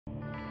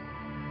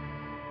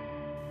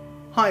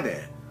Hi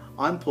there,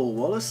 I'm Paul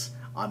Wallis.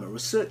 I'm a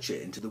researcher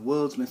into the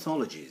world's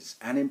mythologies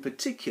and in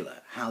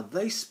particular how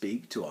they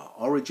speak to our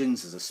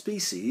origins as a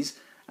species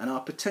and our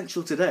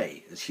potential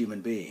today as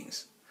human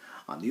beings.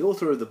 I'm the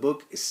author of the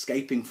book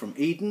Escaping from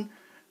Eden.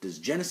 Does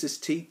Genesis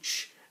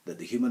teach that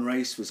the human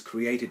race was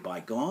created by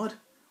God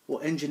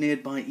or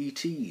engineered by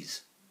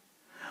ETs?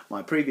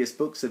 My previous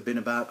books have been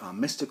about our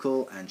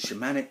mystical and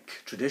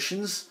shamanic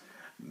traditions.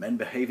 Men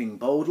Behaving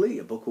Boldly,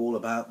 a book all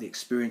about the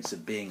experience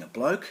of being a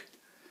bloke.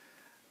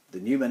 The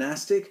New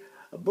Monastic,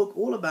 a book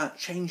all about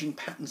changing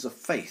patterns of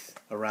faith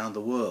around the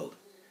world.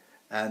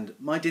 And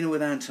My Dinner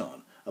with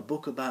Anton, a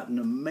book about an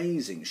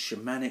amazing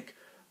shamanic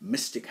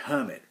mystic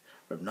hermit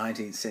from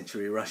 19th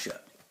century Russia.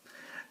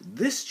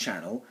 This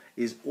channel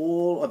is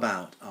all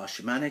about our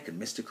shamanic and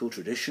mystical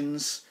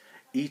traditions,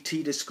 ET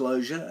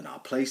disclosure and our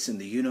place in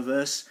the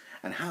universe,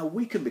 and how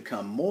we can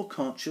become more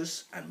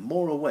conscious and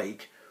more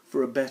awake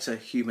for a better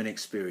human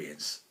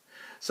experience.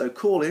 So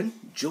call in,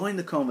 join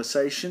the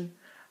conversation,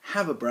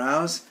 have a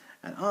browse,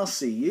 and I'll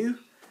see you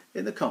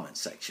in the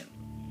comments section.